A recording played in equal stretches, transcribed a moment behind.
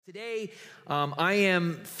Today, I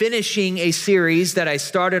am finishing a series that I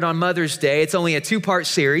started on Mother's Day. It's only a two-part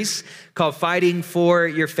series called Fighting for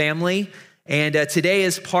Your Family. And today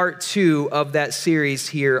is part 2 of that series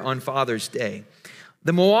here on Father's Day.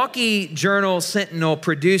 The Milwaukee Journal-Sentinel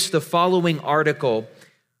produced the following article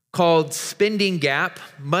called Spending Gap,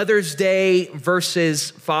 Mother's Day versus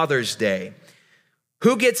Father's Day.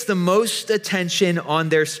 Who gets the most attention on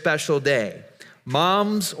their special day,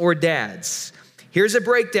 moms or dads? Here's a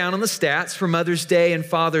breakdown on the stats for Mother's Day and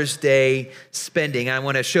Father's Day spending. I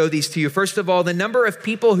want to show these to you. First of all, the number of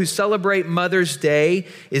people who celebrate Mother's Day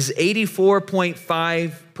is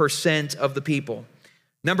 84.5% of the people.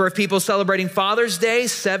 Number of people celebrating Father's Day,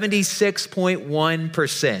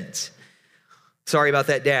 76.1%. Sorry about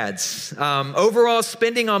that, dads. Overall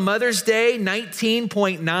spending on Mother's Day,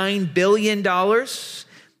 $19.9 billion.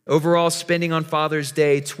 Overall spending on Father's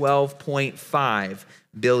Day, $12.5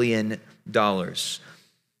 billion.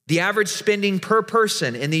 The average spending per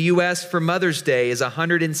person in the U.S. for Mother's Day is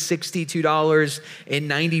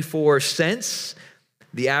 $162.94.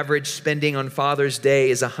 The average spending on Father's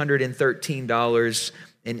Day is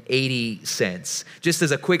 $113.80. Just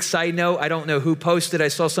as a quick side note, I don't know who posted. I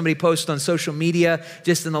saw somebody post on social media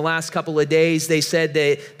just in the last couple of days. They said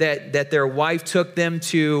that their wife took them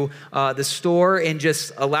to the store and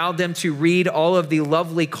just allowed them to read all of the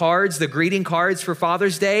lovely cards, the greeting cards for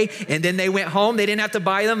Father's Day, and then they went home. They didn't have to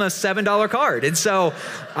buy them a $7 card. And so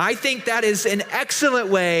I think that is an excellent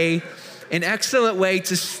way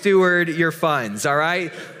to steward your funds, all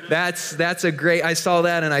right? That's a great, I saw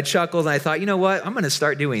that and I chuckled and I thought, you know what? I'm going to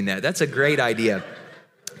start doing that. That's a great idea.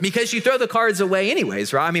 Because you throw the cards away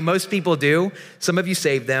anyways, right? I mean, most people do. Some of you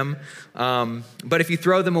save them. But if you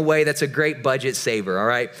throw them away, that's a great budget saver, all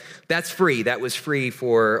right? That's free. That was free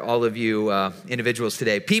for all of you individuals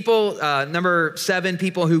today. People, number 7,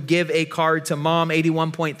 people who give a card to mom,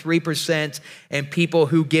 81.3%, and people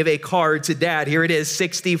who give a card to dad, here it is,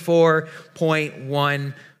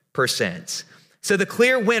 64.1%. So the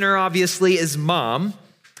clear winner, obviously, is mom,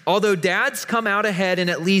 although dads come out ahead in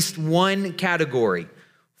at least one category.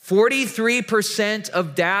 43%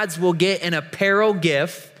 of dads will get an apparel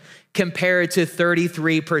gift compared to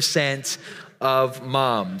 33% of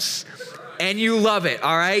moms. And you love it,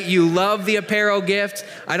 all right? You love the apparel gift.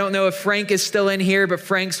 I don't know if Frank is still in here, but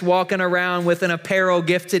Frank's walking around with an apparel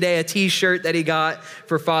gift today, a t-shirt that he got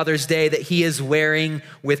for Father's Day that he is wearing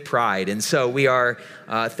with pride. And so we are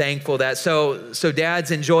thankful that, so dads,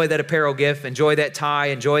 enjoy that apparel gift, enjoy that tie,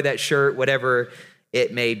 enjoy that shirt, whatever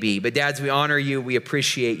it may be. But dads, we honor you, we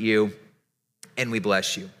appreciate you, and we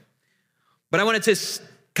bless you. But I wanted to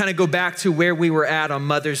kind of go back to where we were at on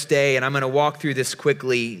Mother's Day, and I'm going to walk through this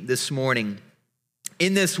quickly this morning.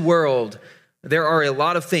 In this world, there are a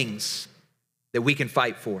lot of things that we can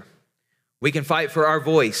fight for. We can fight for our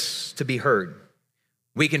voice to be heard.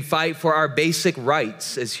 We can fight for our basic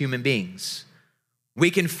rights as human beings. We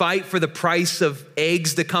can fight for the price of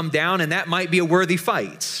eggs to come down, and that might be a worthy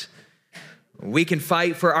fight. We can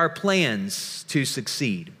fight for our plans to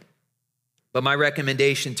succeed. But my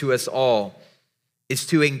recommendation to us all is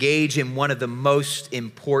to engage in one of the most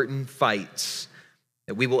important fights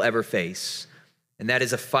that we will ever face. And that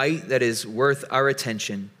is a fight that is worth our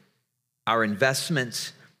attention, our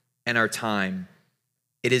investment, and our time.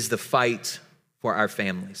 It is the fight for our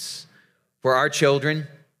families, for our children,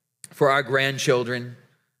 for our grandchildren,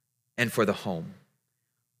 and for the home.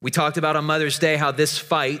 We talked about on Mother's Day how this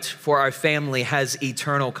fight for our family has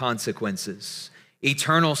eternal consequences.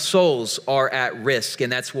 Eternal souls are at risk, and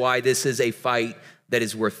that's why this is a fight that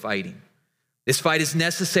is worth fighting. This fight is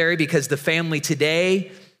necessary because the family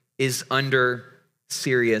today is under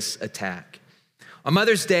serious attack. On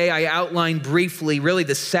Mother's Day, I outlined briefly really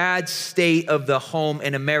the sad state of the home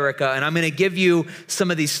in America, and I'm going to give you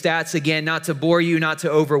some of these stats again, not to bore you, not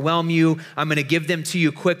to overwhelm you. I'm going to give them to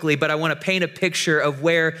you quickly, but I want to paint a picture of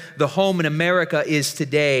where the home in America is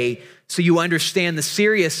today so you understand the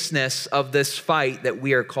seriousness of this fight that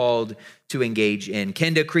we are called to engage in.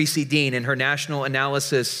 Kenda Creasy-Dean, in her national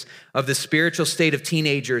analysis of the spiritual state of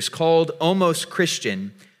teenagers called Almost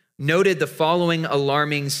Christian, noted the following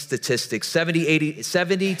alarming statistics. 70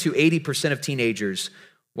 to 80% of teenagers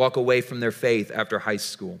walk away from their faith after high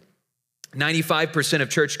school. 95% of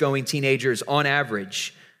church-going teenagers, on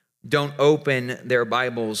average, don't open their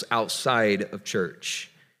Bibles outside of church.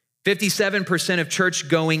 57% of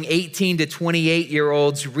church-going 18 to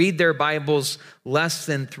 28-year-olds read their Bibles less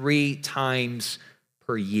than 3 times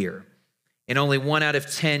per year. And only 1 out of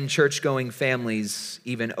 10 church-going families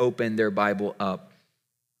even open their Bible up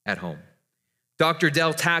at home. Dr.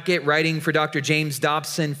 Del Tackett, writing for Dr. James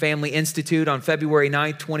Dobson Family Institute on February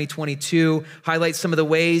 9, 2022, highlights some of the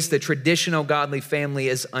ways the traditional godly family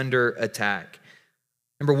is under attack.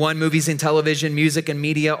 Number one, movies and television, music and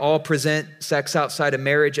media all present sex outside of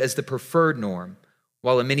marriage as the preferred norm,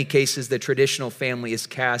 while in many cases the traditional family is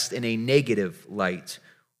cast in a negative light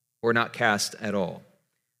or not cast at all.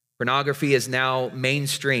 Pornography is now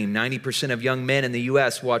mainstream. 90% of young men in the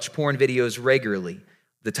U.S. watch porn videos regularly.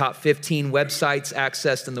 The top 15 websites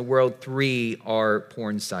accessed in the world, 3 are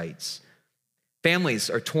porn sites.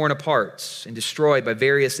 Families are torn apart and destroyed by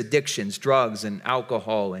various addictions, drugs and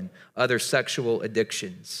alcohol and other sexual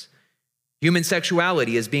addictions. Human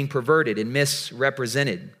sexuality is being perverted and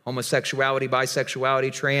misrepresented. Homosexuality,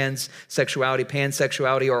 bisexuality, transsexuality,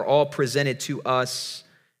 pansexuality are all presented to us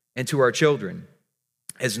and to our children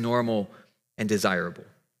as normal and desirable.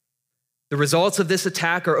 The results of this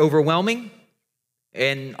attack are overwhelming.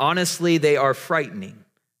 And honestly, they are frightening,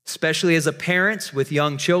 especially as a parent with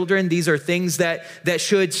young children. These are things that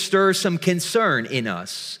should stir some concern in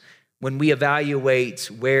us when we evaluate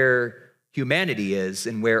where humanity is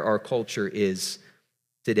and where our culture is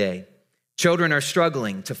today. Children are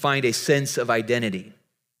struggling to find a sense of identity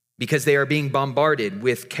because they are being bombarded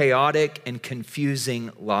with chaotic and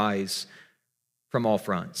confusing lies from all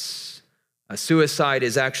fronts. Suicide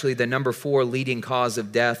is actually the number 4 leading cause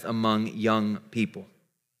of death among young people.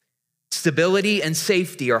 Stability and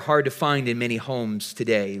safety are hard to find in many homes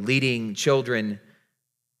today, leading to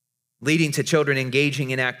children engaging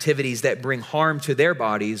in activities that bring harm to their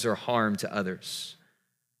bodies or harm to others.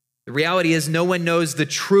 The reality is no one knows the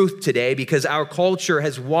truth today because our culture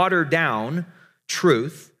has watered down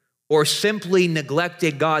truth or simply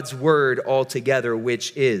neglected God's word altogether,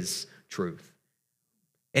 which is truth.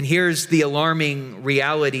 And here's the alarming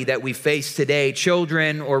reality that we face today.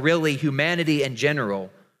 Children, or really humanity in general,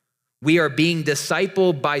 we are being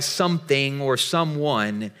discipled by something or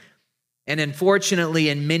someone. And unfortunately,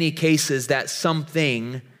 in many cases, that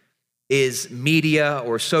something is media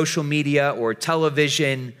or social media or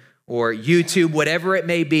television or YouTube, whatever it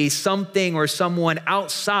may be, something or someone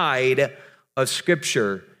outside of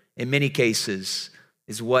Scripture, in many cases,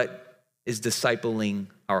 is what is discipling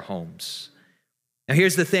our homes. Now,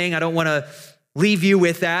 here's the thing. I don't want to leave you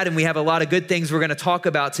with that, and we have a lot of good things we're going to talk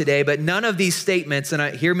about today, but none of these statements,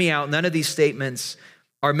 and hear me out, none of these statements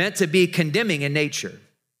are meant to be condemning in nature,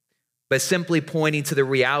 but simply pointing to the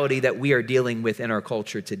reality that we are dealing with in our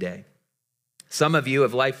culture today. Some of you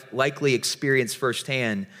have likely experienced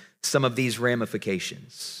firsthand some of these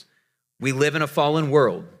ramifications. We live in a fallen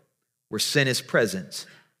world where sin is present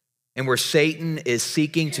and where Satan is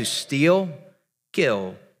seeking to steal,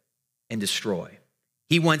 kill, and destroy.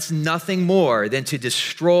 He wants nothing more than to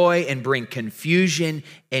destroy and bring confusion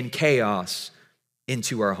and chaos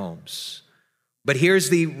into our homes. But here's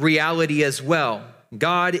the reality as well.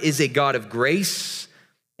 God is a God of grace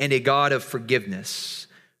and a God of forgiveness,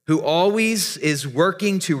 who always is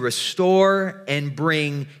working to restore and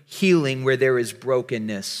bring healing where there is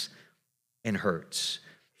brokenness and hurts.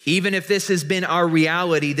 Even if this has been our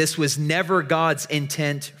reality, this was never God's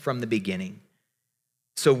intent from the beginning.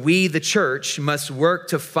 So we, the church, must work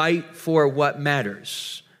to fight for what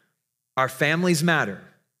matters. Our families matter.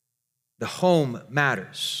 The home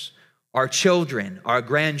matters. Our children, our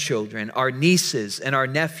grandchildren, our nieces and our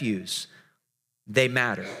nephews, they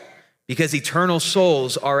matter. Because eternal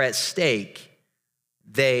souls are at stake,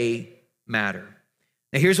 they matter.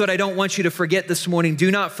 Now here's what I don't want you to forget this morning.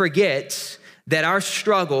 Do not forget that our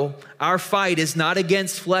struggle, our fight is not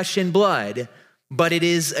against flesh and blood, but it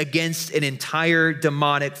is against an entire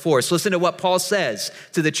demonic force. Listen to what Paul says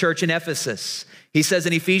to the church in Ephesus. He says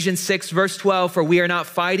in Ephesians 6, verse 12, "For we are not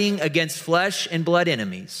fighting against flesh and blood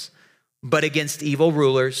enemies, but against evil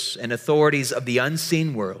rulers and authorities of the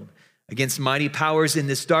unseen world, against mighty powers in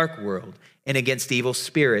this dark world, and against evil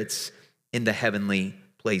spirits in the heavenly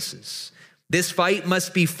places." This fight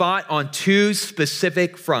must be fought on 2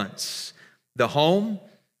 specific fronts, the home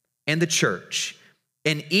and the church.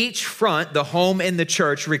 And each front, the home and the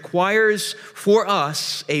church, requires for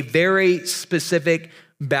us a very specific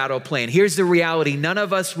battle plan. Here's the reality. None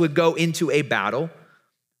of us would go into a battle.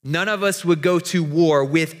 None of us would go to war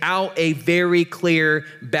without a very clear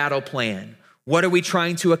battle plan. What are we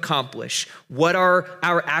trying to accomplish? What are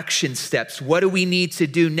our action steps? What do we need to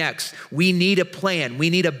do next? We need a plan.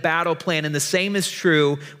 We need a battle plan. And the same is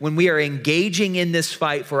true when we are engaging in this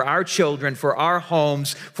fight for our children, for our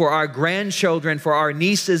homes, for our grandchildren, for our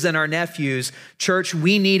nieces and our nephews. Church,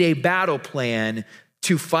 we need a battle plan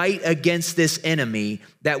to fight against this enemy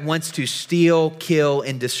that wants to steal, kill,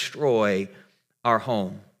 and destroy our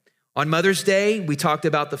home. On Mother's Day, we talked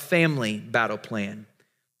about the family battle plan.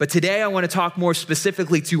 But today I want to talk more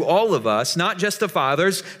specifically to all of us, not just the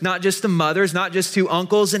fathers, not just the mothers, not just to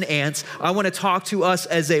uncles and aunts. I want to talk to us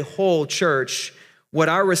as a whole church, what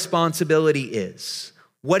our responsibility is.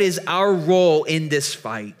 What is our role in this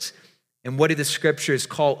fight? And what do the scriptures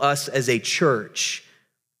call us as a church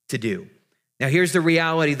to do? Now, here's the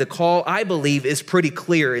reality. The call, I believe, is pretty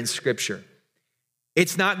clear in scripture.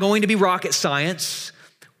 It's not going to be rocket science.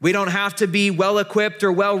 We don't have to be well-equipped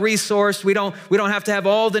or well-resourced. We don't have to have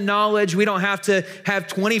all the knowledge. We don't have to have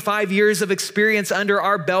 25 years of experience under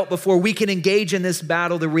our belt before we can engage in this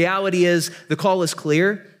battle. The reality is the call is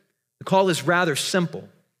clear. The call is rather simple,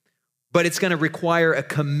 but it's going to require a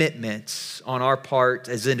commitment on our part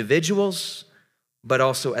as individuals, but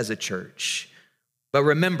also as a church. But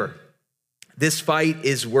remember, this fight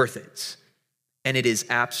is worth it, and it is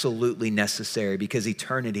absolutely necessary because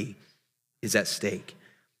eternity is at stake.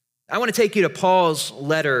 I want to take you to Paul's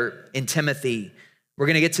letter in Timothy. We're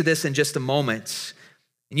going to get to this in just a moment.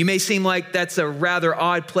 And you may seem like that's a rather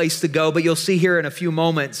odd place to go, but you'll see here in a few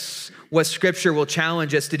moments what scripture will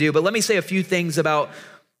challenge us to do. But let me say a few things about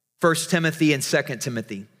 1 Timothy and 2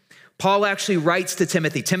 Timothy. Paul actually writes to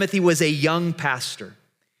Timothy. Timothy was a young pastor.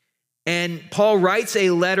 And Paul writes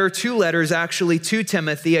a letter, 2 letters actually, to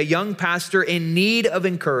Timothy, a young pastor in need of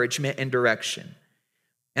encouragement and direction.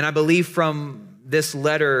 And I believe from this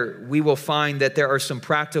letter, we will find that there are some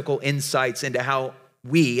practical insights into how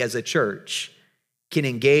we as a church can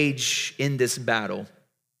engage in this battle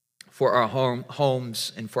for our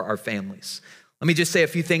homes and for our families. Let me just say a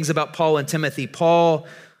few things about Paul and Timothy. Paul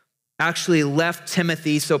actually left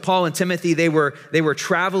Timothy. So Paul and Timothy, they were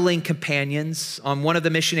traveling companions on one of the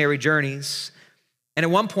missionary journeys. And at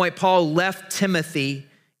one point, Paul left Timothy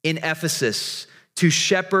in Ephesus to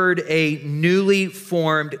shepherd a newly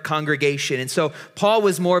formed congregation. And so Paul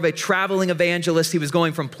was more of a traveling evangelist. He was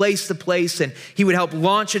going from place to place, and he would help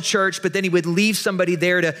launch a church, but then he would leave somebody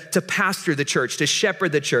there to pastor the church, to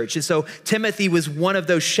shepherd the church. And so Timothy was one of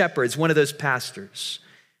those shepherds, one of those pastors.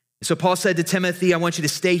 So Paul said to Timothy, I want you to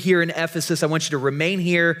stay here in Ephesus. I want you to remain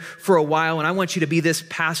here for a while, and I want you to be this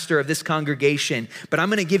pastor of this congregation. But I'm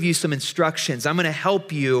going to give you some instructions. I'm going to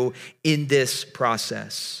help you in this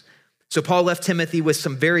process. So Paul left Timothy with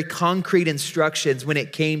some very concrete instructions when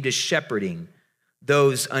it came to shepherding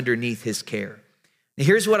those underneath his care. Now,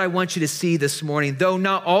 here's what I want you to see this morning. Though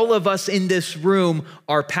not all of us in this room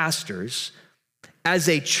are pastors, as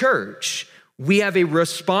a church, we have a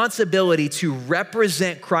responsibility to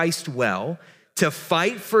represent Christ well, to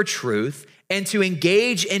fight for truth, and to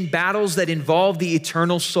engage in battles that involve the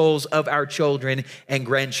eternal souls of our children and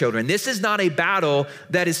grandchildren. This is not a battle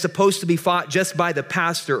that is supposed to be fought just by the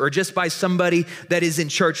pastor or just by somebody that is in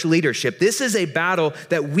church leadership. This is a battle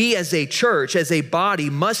that we as a church, as a body,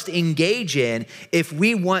 must engage in if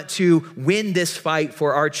we want to win this fight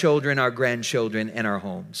for our children, our grandchildren, and our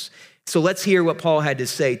homes. So let's hear what Paul had to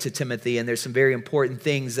say to Timothy, and there's some very important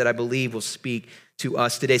things that I believe will speak to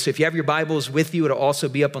us today. So if you have your Bibles with you, it'll also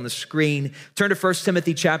be up on the screen. Turn to 1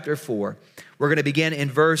 Timothy chapter 4. We're going to begin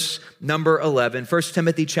in verse number 11. 1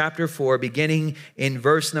 Timothy chapter 4, beginning in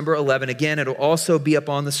verse number 11. Again, it'll also be up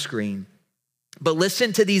on the screen. But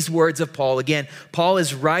listen to these words of Paul. Again, Paul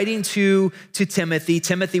is writing to Timothy.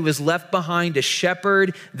 Timothy was left behind to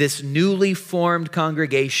shepherd this newly formed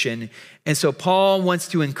congregation. And so Paul wants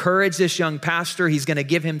to encourage this young pastor. He's going to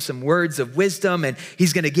give him some words of wisdom, and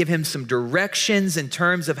he's going to give him some directions in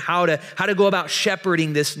terms of how to go about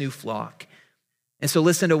shepherding this new flock. And so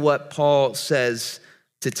listen to what Paul says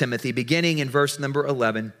to Timothy, beginning in verse number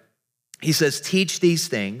 11. He says, teach these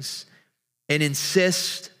things and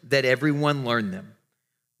insist that everyone learn them.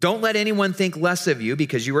 Don't let anyone think less of you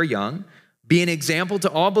because you are young. Be an example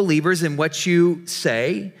to all believers in what you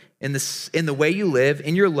say, in the way you live,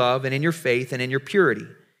 in your love and in your faith and in your purity.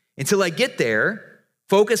 Until I get there,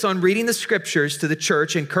 focus on reading the scriptures to the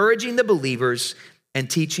church, encouraging the believers and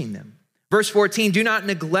teaching them. Verse 14, do not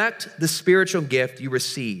neglect the spiritual gift you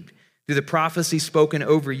received through the prophecy spoken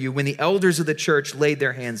over you when the elders of the church laid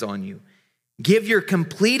their hands on you. Give your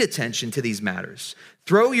complete attention to these matters.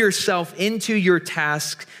 Throw yourself into your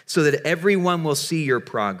task so that everyone will see your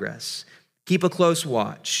progress. Keep a close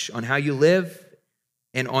watch on how you live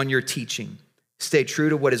and on your teaching. Stay true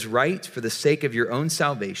to what is right for the sake of your own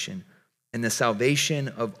salvation and the salvation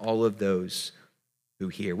of all of those who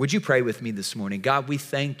hear. Would you pray with me this morning? God, we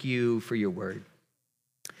thank you for your word.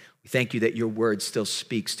 We thank you that your word still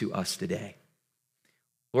speaks to us today.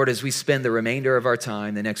 Lord, as we spend the remainder of our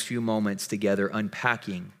time, the next few moments together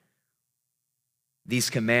unpacking these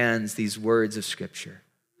commands, these words of Scripture,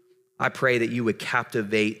 I pray that you would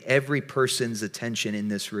captivate every person's attention in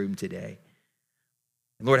this room today.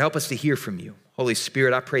 And Lord, help us to hear from you. Holy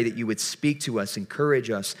Spirit, I pray that you would speak to us, encourage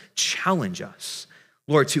us, challenge us,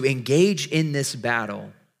 Lord, to engage in this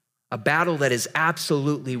battle, a battle that is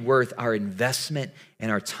absolutely worth our investment and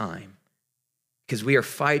our time, because we are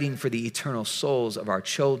fighting for the eternal souls of our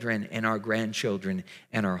children and our grandchildren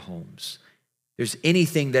and our homes. If there's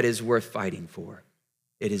anything that is worth fighting for,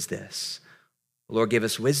 it is this. Lord, give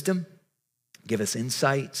us wisdom, give us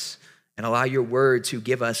insights, and allow your word to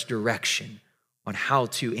give us direction on how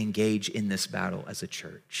to engage in this battle as a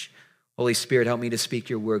church. Holy Spirit, help me to speak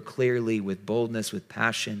your word clearly, with boldness, with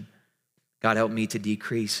passion. God, help me to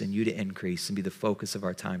decrease and you to increase and be the focus of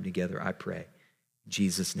our time together, I pray. In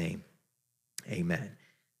Jesus' name, amen.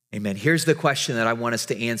 Amen. Here's the question that I want us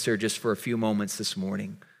to answer just for a few moments this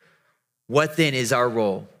morning. What then is our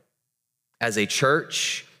role as a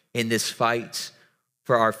church in this fight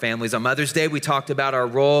for our families? On Mother's Day, we talked about our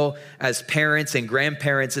role as parents and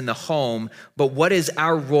grandparents in the home, but what is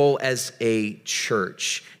our role as a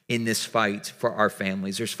church in this fight for our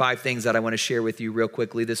families? There's 5 things that I want to share with you real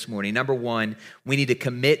quickly this morning. Number 1, we need to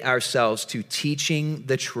commit ourselves to teaching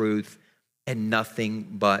the truth and nothing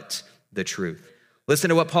but the truth. Listen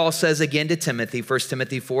to what Paul says again to Timothy, 1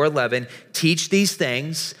 Timothy 4:11, teach these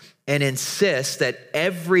things and insist that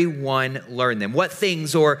everyone learn them. What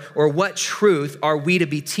things or what truth are we to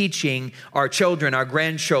be teaching our children, our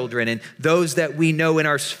grandchildren, and those that we know in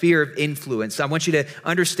our sphere of influence? I want you to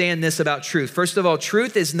understand this about truth. First of all,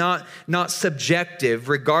 truth is not subjective,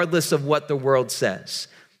 regardless of what the world says.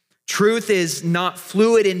 Truth is not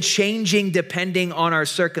fluid and changing depending on our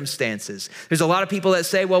circumstances. There's a lot of people that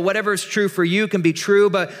say, well, whatever is true for you can be true,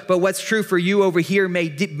 but what's true for you over here may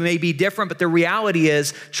be different. But the reality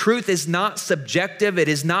is, truth is not subjective. It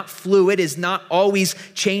is not fluid. It is not always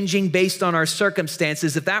changing based on our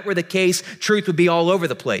circumstances. If that were the case, truth would be all over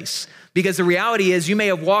the place. Because the reality is, you may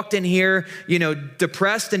have walked in here,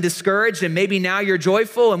 depressed and discouraged, and maybe now you're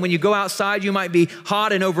joyful. And when you go outside, you might be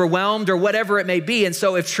hot and overwhelmed or whatever it may be. And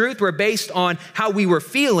so if truth were based on how we were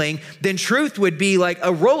feeling, then truth would be like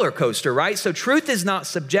a roller coaster, right? So truth is not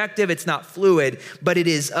subjective, it's not fluid, but it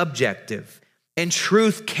is objective. And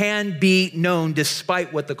truth can be known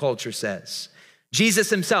despite what the culture says. Jesus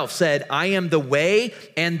himself said, I am the way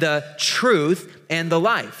and the truth and the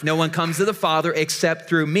life. No one comes to the Father except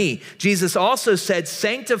through me. Jesus also said,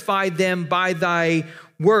 sanctify them by thy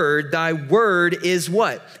word. Thy word is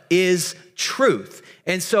what? Is truth.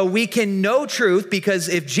 And so we can know truth because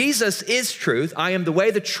if Jesus is truth, I am the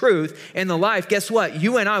way, the truth, and the life, guess what?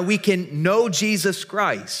 You and I, we can know Jesus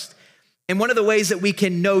Christ. And one of the ways that we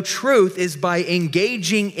can know truth is by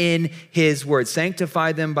engaging in his word.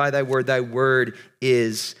 Sanctify them by thy word. Thy word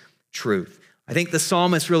is truth. I think the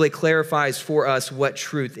psalmist really clarifies for us what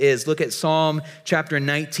truth is. Look at Psalm chapter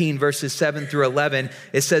 19, verses 7 through 11.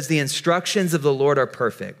 It says, the instructions of the Lord are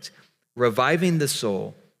perfect, reviving the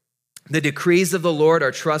soul. The decrees of the Lord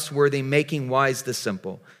are trustworthy, making wise the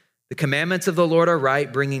simple. The commandments of the Lord are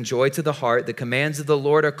right, bringing joy to the heart. The commands of the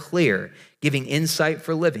Lord are clear, giving insight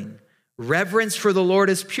for living. Reverence for the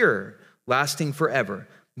Lord is pure, lasting forever.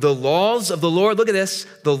 The laws of the Lord, look at this,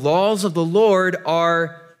 the laws of the Lord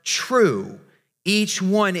are true. Each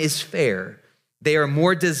one is fair. They are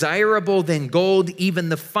more desirable than gold, even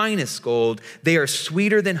the finest gold. They are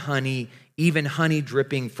sweeter than honey, even honey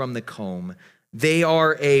dripping from the comb. They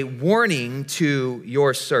are a warning to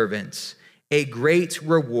your servants, a great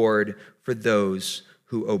reward for those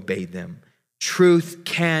who obey them. Truth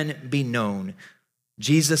can be known.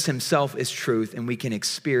 Jesus himself is truth, and we can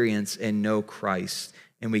experience and know Christ,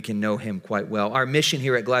 and we can know him quite well. Our mission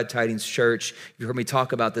here at Glad Tidings Church, you've heard me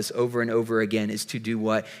talk about this over and over again, is to do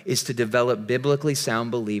what? Is to develop biblically sound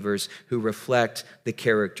believers who reflect the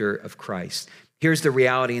character of Christ. Here's the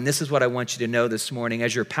reality, and this is what I want you to know this morning.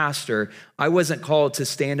 As your pastor, I wasn't called to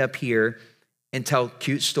stand up here and tell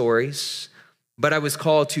cute stories, but I was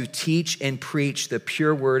called to teach and preach the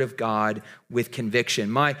pure word of God with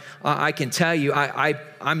conviction. I can tell you,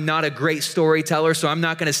 I'm not a great storyteller, so I'm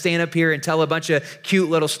not going to stand up here and tell a bunch of cute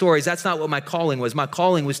little stories. That's not what my calling was. My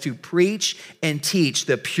calling was to preach and teach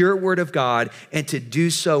the pure word of God and to do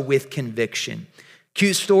so with conviction.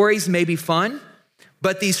 Cute stories may be fun,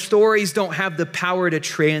 but these stories don't have the power to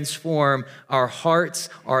transform our hearts,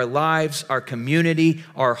 our lives, our community,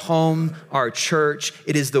 our home, our church.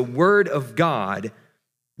 It is the word of God,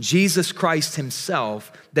 Jesus Christ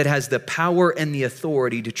himself, that has the power and the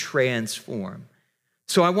authority to transform.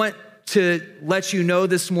 So I want to let you know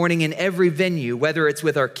this morning, in every venue, whether it's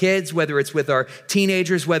with our kids, whether it's with our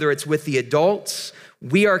teenagers, whether it's with the adults,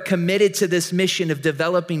 We are committed to this mission of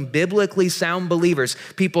developing biblically sound believers,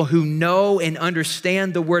 people who know and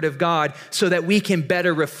understand the Word of God so that we can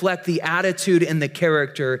better reflect the attitude and the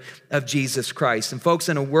character of Jesus Christ. And folks,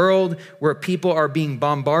 in a world where people are being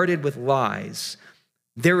bombarded with lies,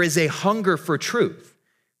 there is a hunger for truth.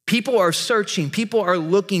 People are searching, people are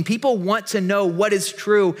looking, people want to know what is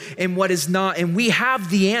true and what is not, and we have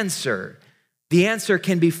the answer. The answer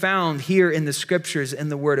can be found here in the scriptures and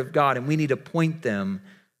the Word of God, and we need to point them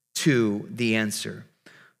to the answer.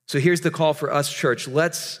 So here's the call for us, church.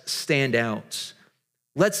 Let's stand out.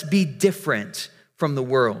 Let's be different from the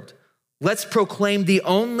world. Let's proclaim the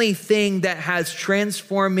only thing that has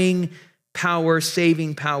transforming power,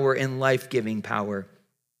 saving power, and life-giving power,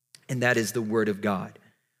 and that is the Word of God.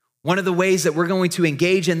 One of the ways that we're going to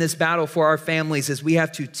engage in this battle for our families is we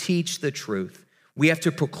have to teach the truth. We have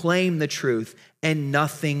to proclaim the truth and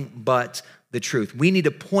nothing but the truth. We need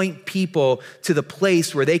to point people to the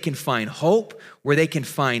place where they can find hope, where they can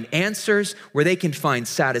find answers, where they can find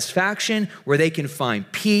satisfaction, where they can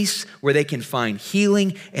find peace, where they can find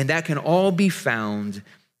healing, and that can all be found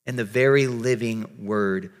in the very living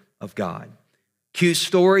Word of God. Cute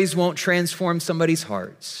stories won't transform somebody's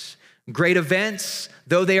hearts. Great events,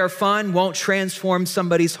 though they are fun, won't transform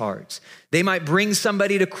somebody's hearts. They might bring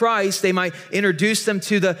somebody to Christ. They might introduce them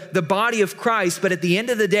to the body of Christ. But at the end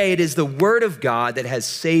of the day, it is the Word of God that has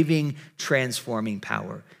saving, transforming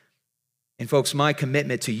power. And folks, my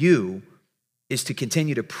commitment to you is to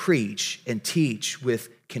continue to preach and teach with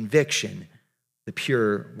conviction the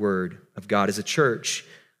pure Word of God. As a church,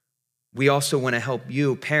 we also want to help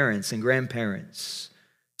you, parents and grandparents,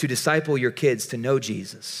 to disciple your kids to know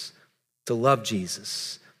Jesus, to love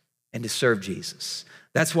Jesus, and to serve Jesus.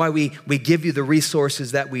 That's why we give you the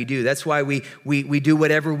resources that we do. That's why we do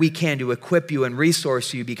whatever we can to equip you and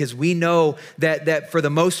resource you, because we know that for the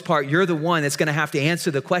most part, you're the one that's gonna have to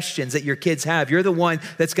answer the questions that your kids have. You're the one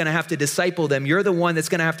that's gonna have to disciple them. You're the one that's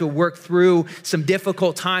gonna have to work through some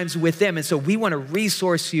difficult times with them. And so we wanna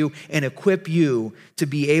resource you and equip you to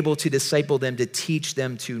be able to disciple them, to teach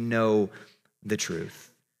them to know the truth.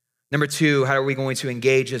 Number two, how are we going to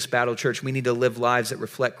engage this battle, church? We need to live lives that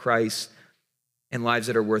reflect Christ and lives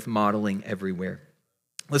that are worth modeling everywhere.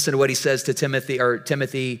 Listen to what he says to Timothy, 1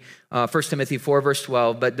 Timothy 4, verse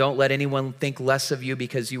 12, but don't let anyone think less of you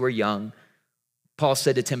because you are young. Paul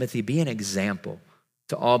said to Timothy, be an example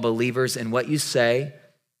to all believers in what you say,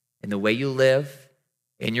 in the way you live,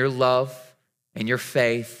 in your love, in your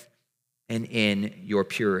faith, and in your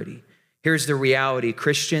purity. Here's the reality.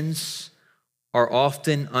 Christians are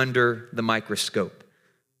often under the microscope.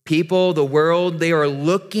 People, the world, they are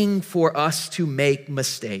looking for us to make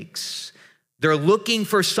mistakes. They're looking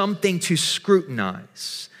for something to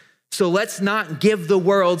scrutinize. So let's not give the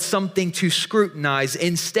world something to scrutinize.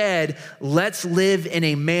 Instead, let's live in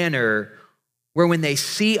a manner where when they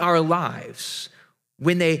see our lives,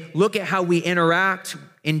 when they look at how we interact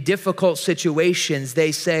in difficult situations,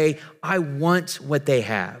 they say, I want what they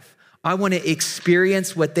have. I want to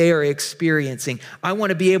experience what they are experiencing. I want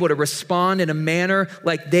to be able to respond in a manner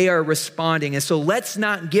like they are responding. And so let's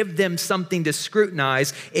not give them something to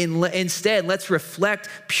scrutinize. Instead, let's reflect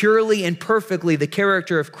purely and perfectly the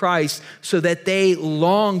character of Christ so that they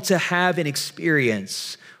long to have and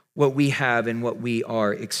experience what we have and what we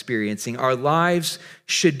are experiencing. Our lives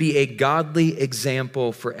should be a godly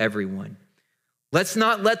example for everyone. Let's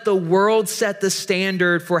not let the world set the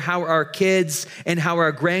standard for how our kids and how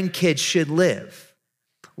our grandkids should live.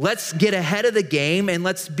 Let's get ahead of the game and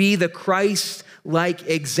let's be the Christ-like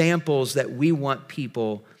examples that we want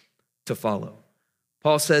people to follow.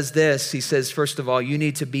 Paul says this, he says, first of all, you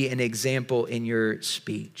need to be an example in your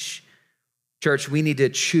speech. Church, we need to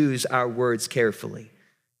choose our words carefully.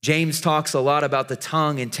 James talks a lot about the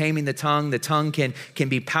tongue and taming the tongue. The tongue can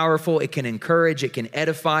be powerful. It can encourage. It can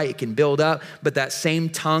edify. It can build up. But that same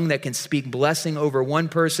tongue that can speak blessing over one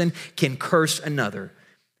person can curse another.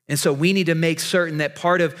 And so we need to make certain that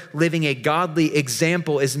part of living a godly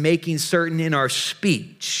example is making certain in our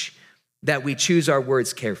speech that we choose our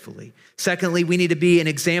words carefully. Secondly, we need to be an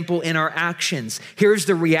example in our actions. Here's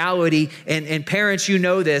the reality, and parents, you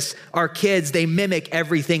know this, our kids, they mimic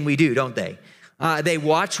everything we do, don't they? They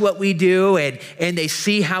watch what we do and they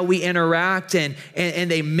see how we interact and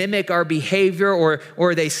they mimic our behavior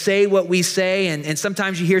or they say what we say. And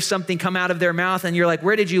sometimes you hear something come out of their mouth and you're like,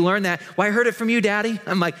 where did you learn that? Well, I heard it from you, Daddy.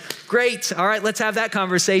 I'm like, great. All right, let's have that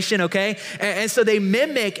conversation, okay? And so they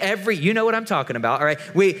mimic you know what I'm talking about, all right?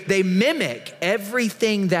 They mimic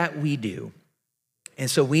everything that we do. And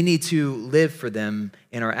so we need to live for them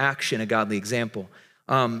in our action, a godly example.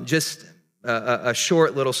 Just a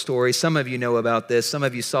short little story. Some of you know about this. Some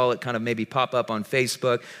of you saw it kind of maybe pop up on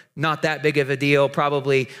Facebook. Not that big of a deal,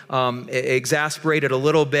 probably exasperated a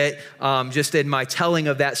little bit just in my telling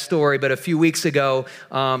of that story. But a few weeks ago,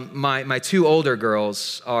 my two older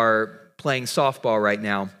girls are playing softball right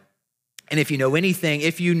now. And if you know anything,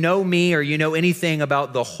 if you know me or you know anything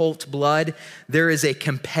about the Holt blood, there is a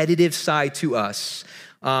competitive side to us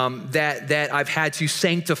that I've had to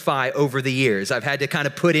sanctify over the years. I've had to kind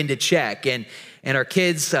of put into check. And our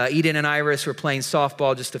kids, Eden and Iris, were playing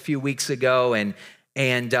softball just a few weeks ago, and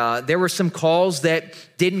there were some calls that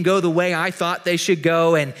didn't go the way I thought they should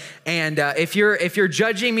go. And if you're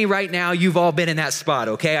judging me right now, you've all been in that spot,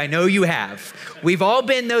 okay? I know you have. We've all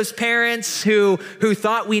been those parents who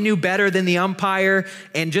thought we knew better than the umpire.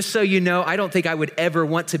 And just so you know, I don't think I would ever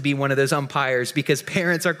want to be one of those umpires because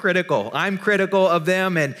parents are critical. I'm critical of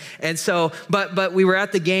them. And so, but we were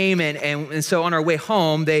at the game, and so on our way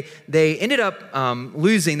home, they ended up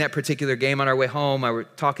losing that particular game. On our way home, I was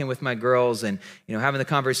talking with my girls and, having the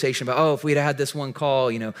conversation about, if we'd had this one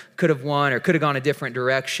call, could have won or could have gone a different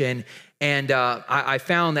direction. And I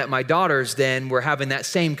found that my daughters then were having that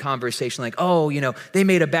same conversation, like, they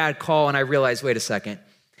made a bad call. And I realized, wait a second,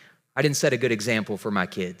 I didn't set a good example for my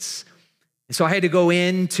kids. And so I had to go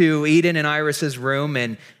into Eden and Iris's room,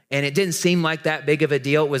 and it didn't seem like that big of a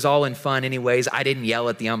deal. It was all in fun anyways. I didn't yell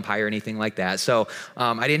at the umpire or anything like that. So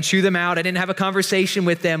I didn't chew them out. I didn't have a conversation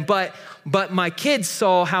with them. But my kids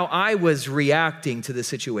saw how I was reacting to the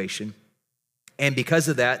situation. And because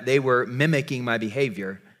of that, they were mimicking my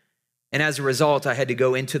behavior. And as a result, I had to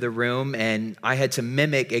go into the room and I had to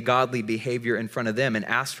mimic a godly behavior in front of them and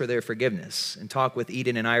ask for their forgiveness and talk with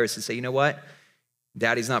Eden and Iris and say, you know what?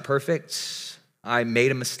 Daddy's not perfect. I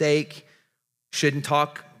made a mistake. Shouldn't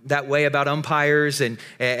talk that way about umpires and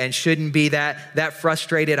shouldn't be that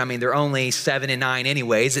frustrated. I mean, they're only 7 and 9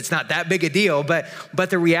 anyways. It's not that big a deal. But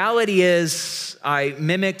the reality is I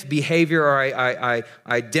mimicked behavior, or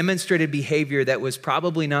I demonstrated behavior that was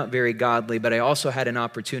probably not very godly, but I also had an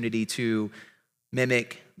opportunity to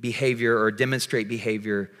mimic behavior or demonstrate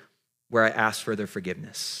behavior where I asked for their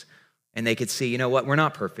forgiveness. And they could see, you know what, we're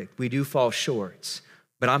not perfect. We do fall short.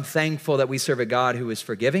 But I'm thankful that we serve a God who is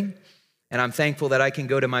forgiving. And I'm thankful that I can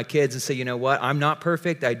go to my kids and say, you know what, I'm not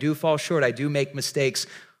perfect. I do fall short. I do make mistakes.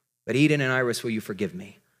 But Eden and Iris, will you forgive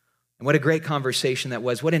me? And what a great conversation that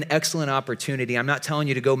was. What an excellent opportunity. I'm not telling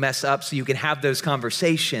you to go mess up so you can have those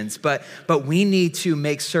conversations, but we need to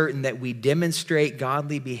make certain that we demonstrate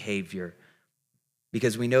godly behavior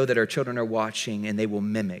because we know that our children are watching and they will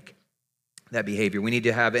mimic that behavior. We need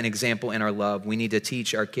to have an example in our love. We need to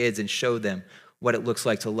teach our kids and show them what it looks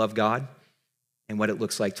like to love God and what it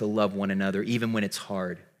looks like to love one another, even when it's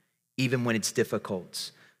hard, even when it's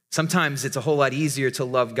difficult. Sometimes it's a whole lot easier to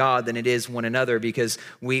love God than it is one another because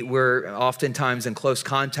we're oftentimes in close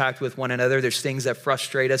contact with one another. There's things that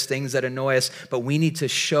frustrate us, things that annoy us, but we need to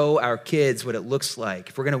show our kids what it looks like.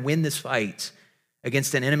 If we're going to win this fight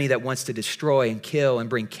against an enemy that wants to destroy and kill and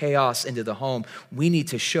bring chaos into the home, we need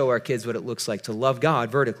to show our kids what it looks like to love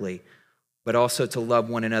God vertically, but also to love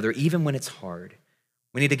one another, even when it's hard.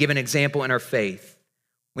 We need to give an example in our faith.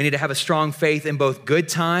 We need to have a strong faith in both good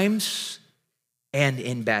times and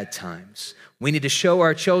in bad times. We need to show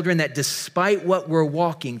our children that despite what we're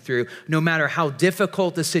walking through, no matter how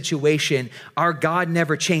difficult the situation, our God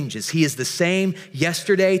never changes. He is the same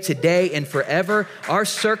yesterday, today, and forever. Our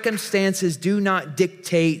circumstances do not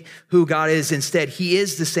dictate who God is. Instead, He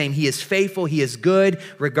is the same. He is faithful. He is good,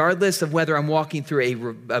 regardless of whether I'm walking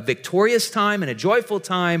through a victorious time and a joyful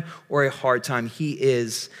time or a hard time. He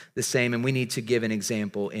is the same, and we need to give an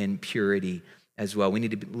example in purity as well. We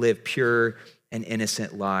need to live pure and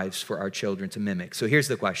innocent lives for our children to mimic. So here's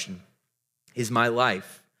the question. Is my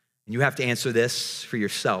life, and you have to answer this for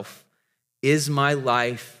yourself, is my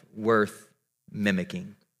life worth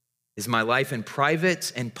mimicking? Is my life in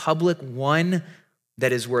private and public one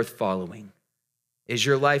that is worth following? Is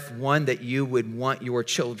your life one that you would want your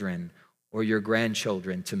children or your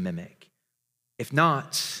grandchildren to mimic? If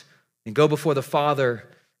not, then go before the Father,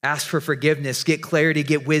 ask for forgiveness, get clarity,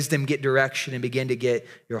 get wisdom, get direction, and begin to get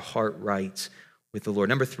your heart right with the Lord.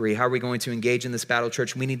 Number 3, how are we going to engage in this battle,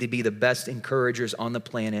 church? We need to be the best encouragers on the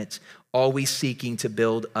planet, always seeking to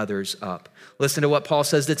build others up. Listen to what Paul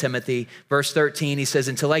says to Timothy. Verse 13, he says,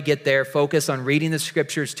 until I get there, focus on reading the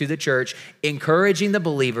scriptures to the church, encouraging the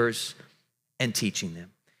believers, and teaching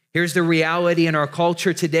them. Here's the reality in our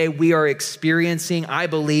culture today. We are experiencing, I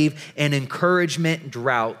believe, an encouragement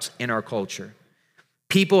drought in our culture.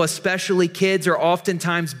 People, especially kids, are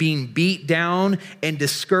oftentimes being beat down and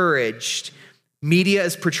discouraged Media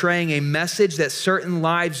is portraying a message that certain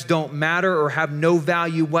lives don't matter or have no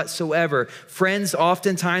value whatsoever. Friends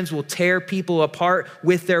oftentimes will tear people apart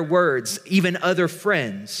with their words, even other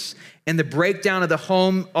friends. And the breakdown of the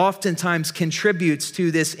home oftentimes contributes to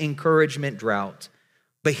this encouragement drought.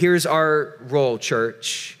 But here's our role,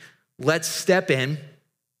 church. Let's step in,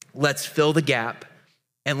 let's fill the gap,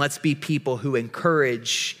 and let's be people who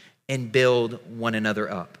encourage and build one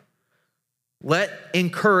another up. Let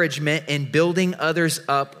encouragement and building others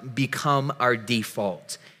up become our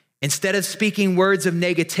default. Instead of speaking words of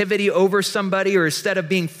negativity over somebody, or instead of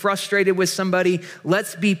being frustrated with somebody,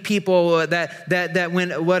 let's be people that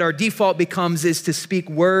when what our default becomes is to speak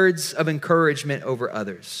words of encouragement over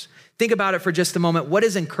others. Think about it for just a moment. What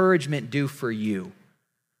does encouragement do for you?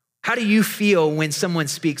 How do you feel when someone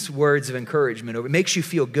speaks words of encouragement over? It makes you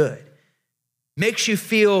feel good. Makes you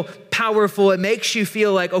feel powerful. It makes you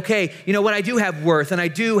feel like, okay, you know what? I do have worth and I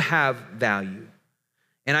do have value.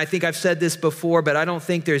 And I think I've said this before, but I don't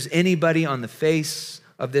think there's anybody on the face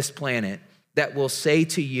of this planet that will say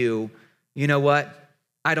to you, you know what?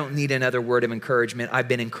 I don't need another word of encouragement. I've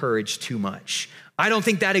been encouraged too much. I don't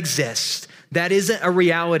think that exists. That isn't a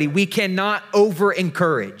reality. We cannot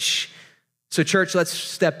over-encourage. So church, let's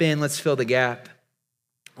step in. Let's fill the gap.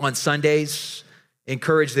 On Sundays,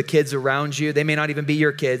 encourage the kids around you. They may not even be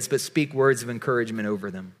your kids, but speak words of encouragement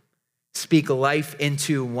over them. Speak life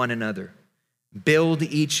into one another. Build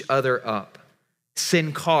each other up.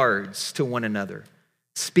 Send cards to one another.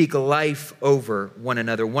 Speak life over one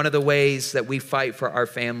another. One of the ways that we fight for our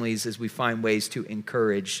families is we find ways to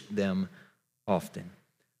encourage them often.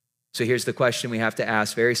 So here's the question we have to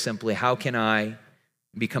ask very simply. How can I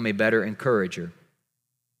become a better encourager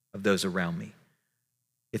of those around me?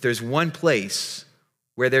 If there's one place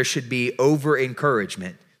where there should be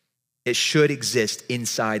over-encouragement, it should exist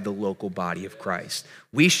inside the local body of Christ.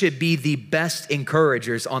 We should be the best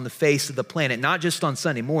encouragers on the face of the planet, not just on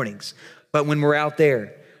Sunday mornings, but when we're out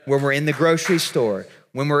there, when we're in the grocery store,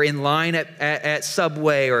 when we're in line at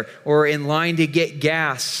Subway or in line to get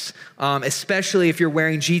gas, especially if you're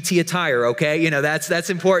wearing GT attire, okay? You know, that's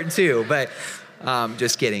important too, but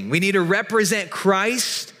just kidding. We need to represent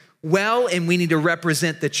Christ well, and we need to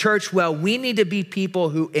represent the church well. We need to be people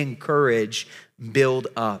who encourage, build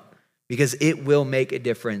up, because it will make a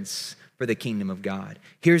difference for the kingdom of God.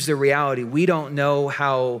 Here's the reality. We don't know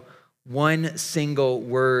how one single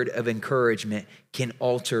word of encouragement can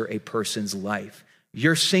alter a person's life.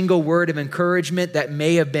 Your single word of encouragement that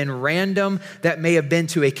may have been random, that may have been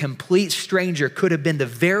to a complete stranger, could have been the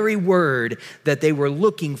very word that they were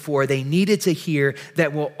looking for, they needed to hear,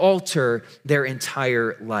 that will alter their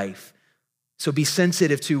entire life. So be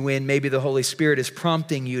sensitive to when maybe the Holy Spirit is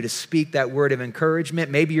prompting you to speak that word of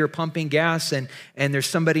encouragement. Maybe you're pumping gas and there's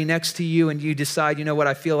somebody next to you and you decide, you know what,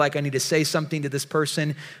 I feel like I need to say something to this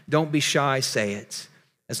person. Don't be shy, say it.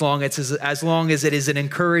 As long as it is an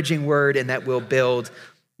encouraging word and that will build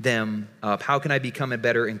them up. How can I become a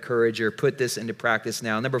better encourager? Put this into practice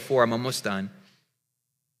now. Number 4, I'm almost done.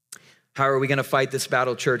 How are we going to fight this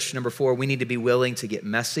battle, church? Number 4, we need to be willing to get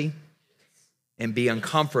messy and be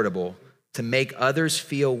uncomfortable to make others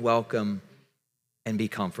feel welcome and be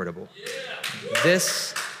comfortable.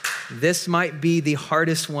 This might be the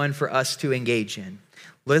hardest one for us to engage in.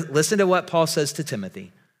 Listen to what Paul says to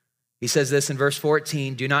Timothy. He says this in verse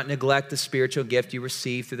 14, do not neglect the spiritual gift you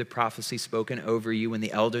received through the prophecy spoken over you when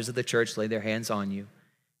the elders of the church lay their hands on you.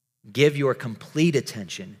 Give your complete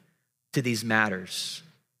attention to these matters.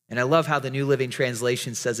 And I love how the New Living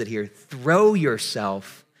Translation says it here. Throw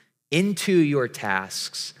yourself into your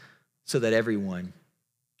tasks so that everyone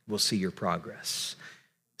will see your progress.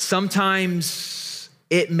 Sometimes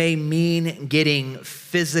it may mean getting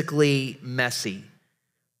physically messy.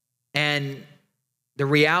 And the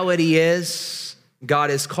reality is, God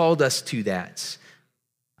has called us to that.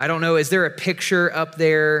 I don't know, is there a picture up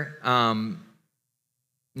there?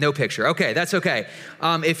 No picture. Okay, that's okay.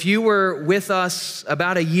 If you were with us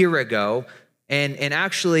about a year ago, and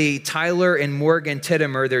actually Tyler and Morgan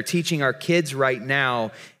Tittimer, they're teaching our kids right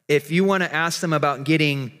now. If you want to ask them about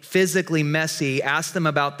getting physically messy, ask them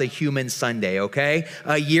about the Human Sunday, okay?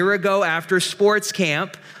 A year ago after sports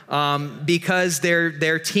camp, because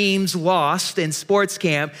their teams lost in sports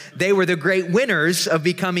camp, they were the great winners of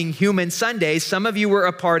becoming Human Sunday. Some of you were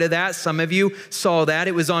a part of that. Some of you saw that.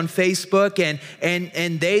 It was on Facebook,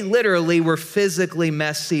 and they literally were physically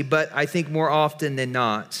messy, but I think more often than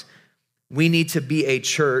not, we need to be a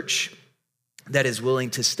church that is willing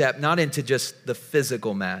to step not into just the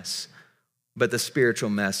physical mess, but the spiritual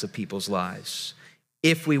mess of people's lives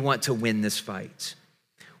if we want to win this fight.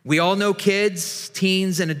 We all know kids,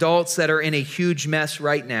 teens, and adults that are in a huge mess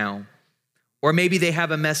right now. or maybe they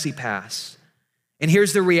have a messy past. And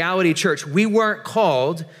here's the reality, church. We weren't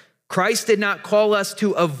called, Christ did not call us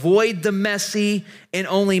to avoid the messy and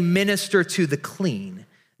only minister to the clean.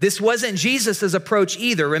 This wasn't Jesus's approach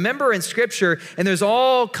either. Remember in scripture, and there's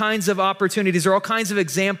all kinds of opportunities, there are all kinds of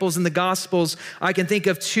examples in the Gospels. I can think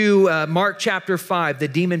of two, Mark chapter 5, the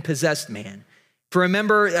demon-possessed man. For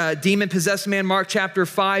remember, demon-possessed man, Mark chapter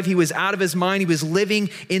 5, he was out of his mind. He was living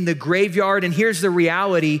in the graveyard. And here's the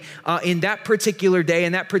reality. In that particular day,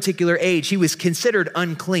 in that particular age, he was considered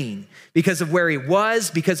unclean because of where he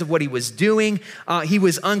was, because of what he was doing. He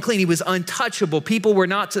was unclean. He was untouchable. People were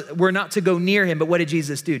not to go near him. But what did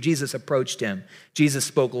Jesus do? Jesus approached him. Jesus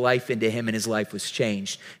spoke life into him, and his life was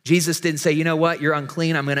changed. Jesus didn't say, you know what, you're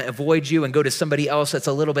unclean. I'm going to avoid you and go to somebody else that's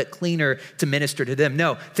a little bit cleaner to minister to them.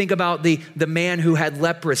 No, think about the man who had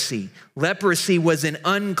leprosy. Leprosy was an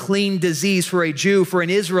unclean disease for a Jew, for an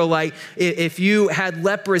Israelite. If you had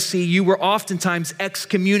leprosy, you were oftentimes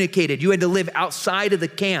excommunicated. You had to live outside of the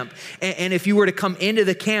camp. And if you were to come into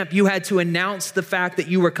the camp, you had to announce the fact that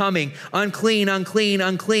you were coming. Unclean, unclean,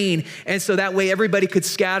 unclean. And so that way everybody could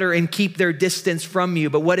scatter and keep their distance from you.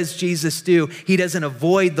 But what does Jesus do? He doesn't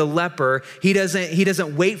avoid the leper. He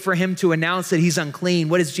doesn't wait for him to announce that he's unclean.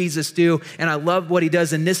 What does Jesus do? And I love what he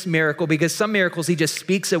does in this miracle, because some miracles he just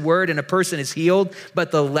speaks a word and a person is healed. But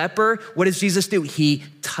the leper, what does Jesus do? He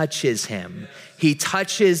touches him. He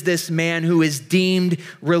touches this man who is deemed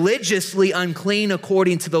religiously unclean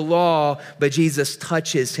according to the law, but Jesus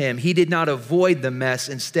touches him. He did not avoid the mess.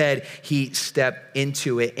 Instead, he stepped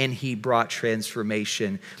into it and he brought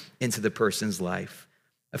transformation into the person's life.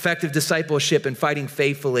 Effective discipleship and fighting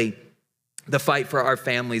faithfully the fight for our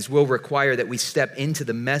families will require that we step into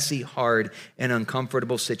the messy, hard, and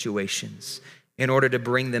uncomfortable situations in order to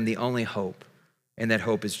bring them the only hope, and that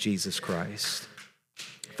hope is Jesus Christ.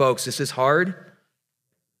 Folks, this is hard.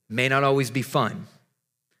 May not always be fun,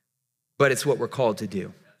 but it's what we're called to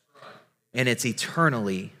do. And it's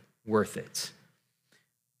eternally worth it.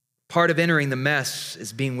 Part of entering the mess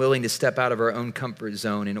is being willing to step out of our own comfort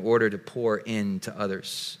zone in order to pour into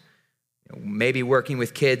others. Maybe working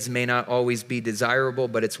with kids may not always be desirable,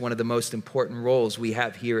 but it's one of the most important roles we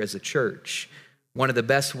have here as a church. One of the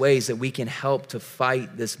best ways that we can help to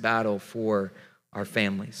fight this battle for our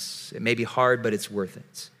families. It may be hard, but it's worth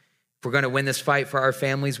it. If we're going to win this fight for our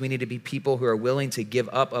families, we need to be people who are willing to give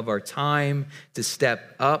up of our time, to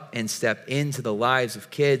step up and step into the lives of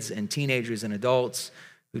kids and teenagers and adults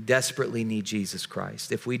who desperately need Jesus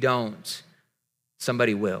Christ. If we don't,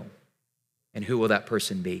 somebody will. And who will that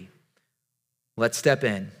person be? Let's step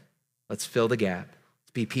in. Let's fill the gap.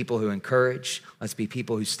 Let's be people who encourage. Let's be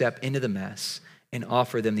people who step into the mess and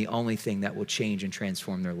offer them the only thing that will change and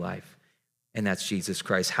transform their life. And that's Jesus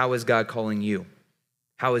Christ. How is God calling you?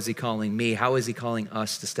 How is he calling me? How is he calling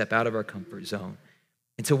us to step out of our comfort zone?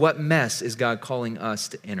 Into what mess is God calling us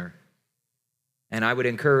to enter? And I would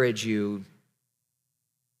encourage you,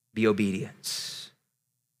 be obedient.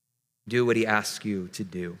 Do what he asks you to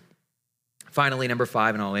do. Finally, number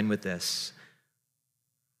 5, and I'll end with this.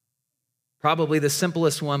 Probably the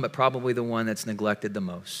simplest one, but probably the one that's neglected the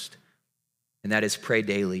most. And that is pray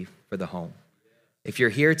daily for the home. If you're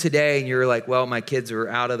here today and you're like, well, my kids are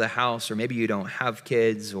out of the house, or maybe you don't have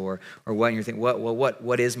kids, or what, and you're thinking,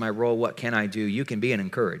 what is my role? What can I do? You can be an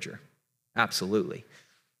encourager. Absolutely.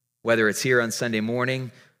 Whether it's here on Sunday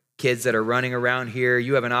morning, kids that are running around here,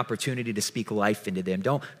 you have an opportunity to speak life into them.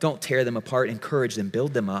 Don't tear them apart. Encourage them.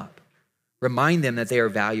 Build them up. Remind them that they are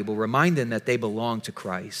valuable. Remind them that they belong to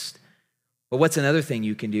Christ. But what's another thing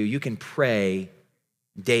you can do? You can pray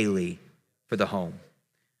daily for the home.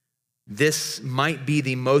 This might be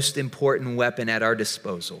the most important weapon at our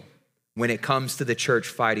disposal when it comes to the church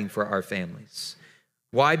fighting for our families.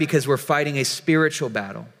 Why? Because we're fighting a spiritual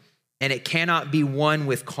battle, and it cannot be won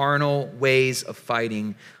with carnal ways of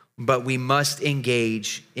fighting, but we must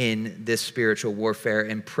engage in this spiritual warfare,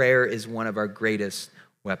 and prayer is one of our greatest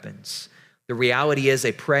weapons. The reality is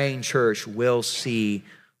a praying church will see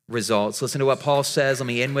results. Listen to what Paul says. Let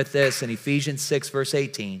me end with this in Ephesians 6, verse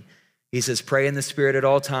 18. He says, pray in the Spirit at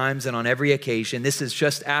all times and on every occasion. This is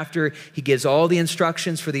just after he gives all the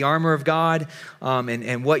instructions for the armor of God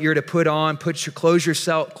and what you're to put on.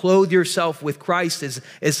 Clothe yourself with Christ is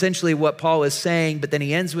essentially what Paul is saying. But then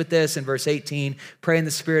he ends with this in verse 18, pray in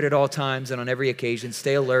the Spirit at all times and on every occasion.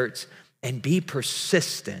 Stay alert and be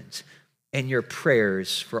persistent in your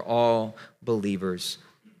prayers for all believers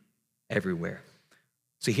everywhere.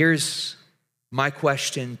 So here's my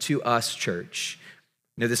question to us, church.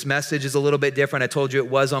 You know, this message is a little bit different. I told you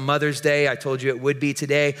it was on Mother's Day. I told you it would be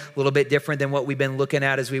today, a little bit different than what we've been looking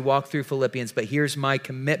at as we walk through Philippians. But here's my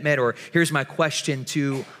commitment, or here's my question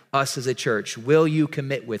to us as a church, will you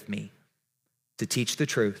commit with me to teach the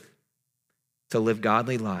truth, to live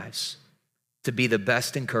godly lives, to be the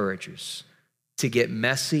best encouragers, to get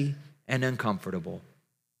messy and uncomfortable,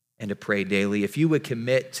 and to pray daily? If you would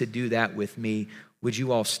commit to do that with me, would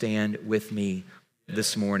you all stand with me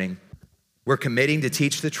this morning? We're committing to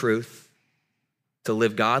teach the truth, to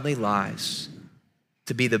live godly lives,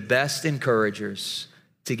 to be the best encouragers,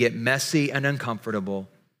 to get messy and uncomfortable,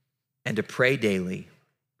 and to pray daily.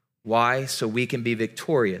 Why? So we can be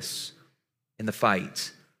victorious in the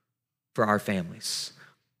fight for our families.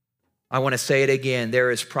 I want to say it again.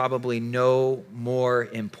 There is probably no more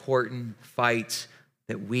important fight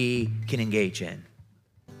that we can engage in.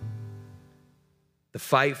 The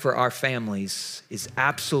fight for our families is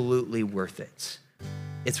absolutely worth it.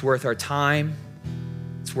 It's worth our time.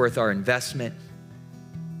 It's worth our investment.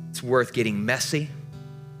 It's worth getting messy.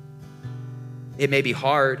 It may be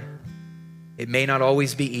hard. It may not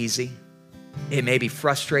always be easy. It may be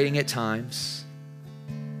frustrating at times,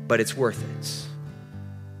 but it's worth it.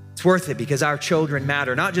 It's worth it because our children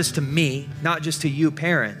matter, not just to me, not just to you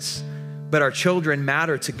parents, but our children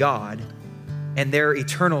matter to God, and their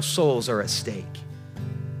eternal souls are at stake.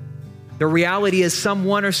 The reality is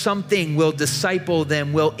someone or something will disciple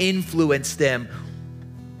them, will influence them.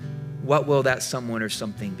 What will that someone or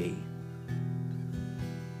something be?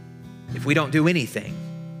 If we don't do anything,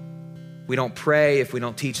 if we don't pray, if we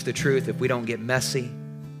don't teach the truth, if we don't get messy,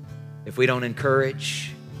 if we don't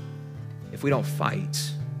encourage, if we don't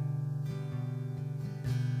fight,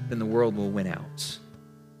 then the world will win out.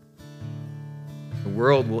 The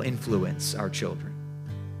world will influence our children.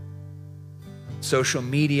 Social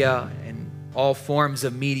media and all forms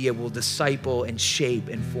of media will disciple and shape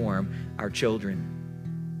and form our children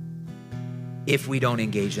if we don't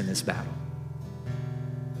engage in this battle.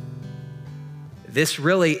 This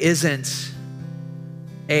really isn't,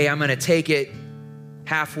 hey, I'm going to take it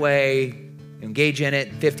halfway, engage in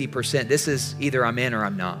it 50%. This is either I'm in or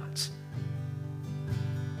I'm not.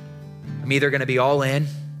 I'm either going to be all in.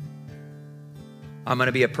 I'm going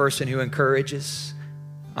to be a person who encourages.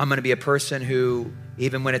 I'm going to be a person who,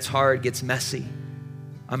 even when it's hard, gets messy.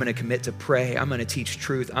 I'm going to commit to pray. I'm going to teach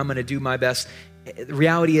truth. I'm going to do my best. The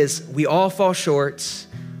reality is we all fall short.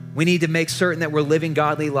 We need to make certain that we're living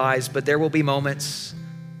godly lives, but there will be moments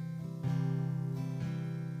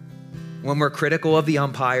when we're critical of the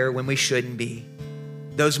umpire, when we shouldn't be.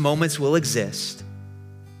 Those moments will exist.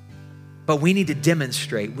 But we need to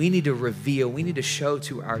demonstrate, we need to reveal, we need to show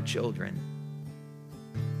to our children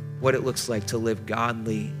what it looks like to live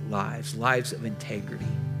godly lives, lives of integrity,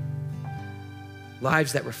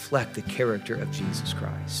 lives that reflect the character of Jesus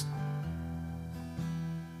Christ.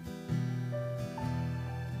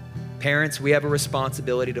 Parents, we have a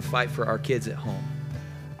responsibility to fight for our kids at home.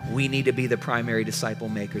 We need to be the primary disciple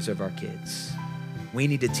makers of our kids. We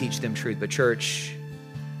need to teach them truth. But church,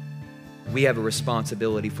 we have a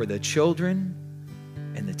responsibility for the children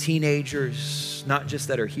and the teenagers, not just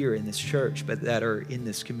that are here in this church, but that are in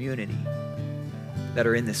this community, that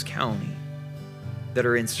are in this county, that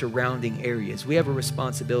are in surrounding areas. We have a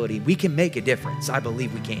responsibility. We can make a difference. I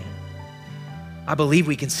believe we can. I believe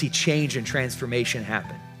we can see change and transformation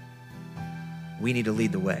happen. We need to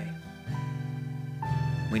lead the way.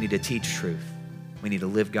 We need to teach truth. We need to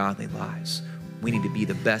live godly lives. We need to be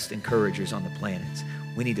the best encouragers on the planet.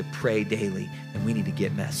 We need to pray daily, and we need to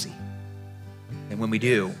get messy. And when we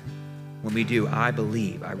do, I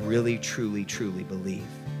believe, I really, truly, truly believe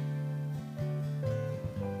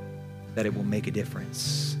that it will make a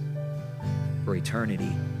difference for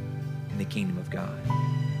eternity in the kingdom of God.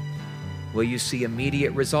 Will you see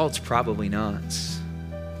immediate results? Probably not. It's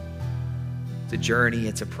a journey,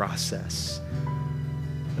 it's a process.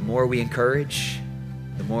 The more we encourage,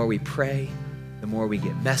 the more we pray, the more we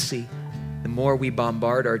get messy, the more we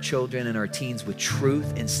bombard our children and our teens with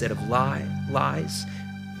truth instead of lies,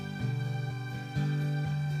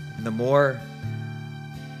 and the more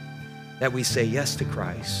that we say yes to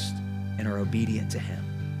Christ and are obedient to Him,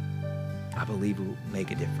 I believe it will make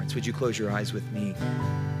a difference. Would you close your eyes with me?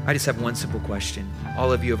 I just have one simple question.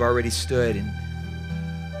 All of you have already stood and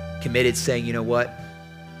committed, saying, you know what?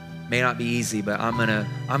 May not be easy, but I'm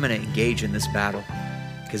gonna engage in this battle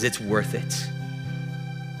because it's worth it.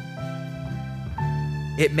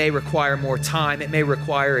 It may require more time. It may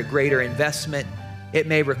require a greater investment. It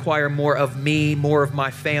may require more of me, more of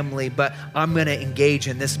my family, but I'm gonna engage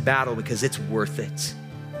in this battle because it's worth it.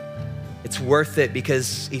 It's worth it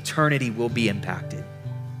because eternity will be impacted.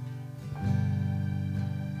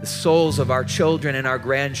 The souls of our children and our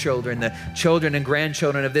grandchildren, the children and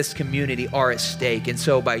grandchildren of this community are at stake. And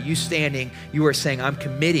so by you standing, you are saying, I'm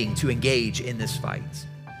committing to engage in this fight.